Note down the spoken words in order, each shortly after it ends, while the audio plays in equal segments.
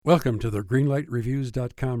Welcome to the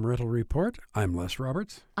GreenlightReviews.com Rental Report. I'm Les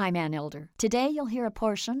Roberts. I'm Ann Elder. Today you'll hear a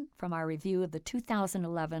portion from our review of the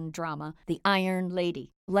 2011 drama, The Iron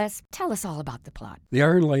Lady. Les, tell us all about the plot. The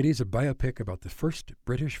Iron Lady is a biopic about the first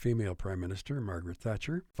British female Prime Minister, Margaret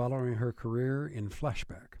Thatcher, following her career in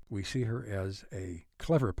flashback. We see her as a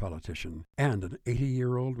clever politician and an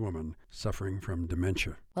 80-year-old woman suffering from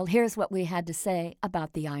dementia. Well, here's what we had to say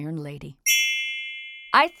about The Iron Lady.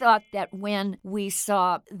 I thought that when we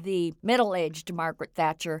saw the middle-aged Margaret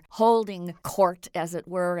Thatcher holding court, as it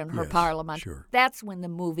were, in her parliament, that's when the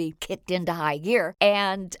movie kicked into high gear.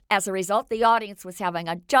 And as a result, the audience was having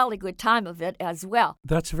a jolly good time of it as well.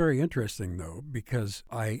 That's very interesting, though, because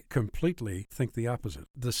I completely think the opposite.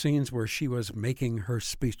 The scenes where she was making her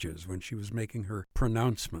speeches, when she was making her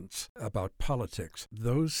pronouncements about politics,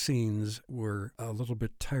 those scenes were a little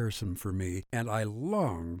bit tiresome for me, and I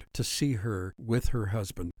longed to see her with her husband.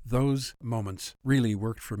 Those moments really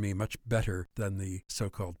worked for me much better than the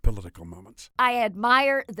so-called political moments. I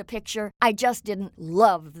admire the picture. I just didn't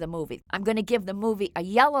love the movie. I'm going to give the movie a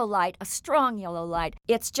yellow light, a strong yellow light.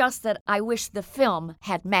 It's just that I wish the film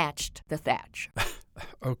had matched the Thatch.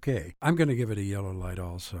 Okay, I'm going to give it a yellow light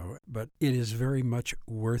also, but it is very much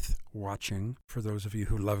worth watching for those of you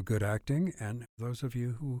who love good acting and those of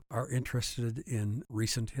you who are interested in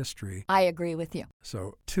recent history. I agree with you.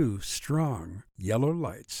 So, 2 strong yellow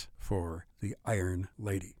lights for The Iron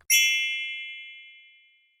Lady.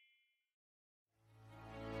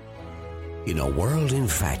 In a world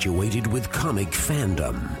infatuated with comic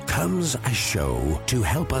fandom comes a show to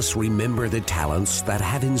help us remember the talents that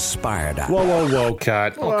have inspired us. Whoa,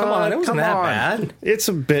 cut. Oh, come on, it wasn't that bad. It's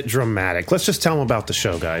a bit dramatic. Let's just tell them about the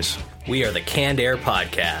show, guys. We are the Canned Air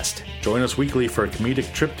Podcast. Join us weekly for a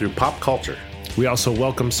comedic trip through pop culture. We also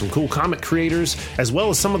welcome some cool comic creators, as well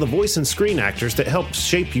as some of the voice and screen actors that helped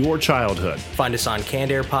shape your childhood. Find us on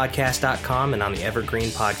CannedAirPodcast.com and on the Evergreen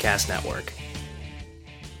Podcast Network.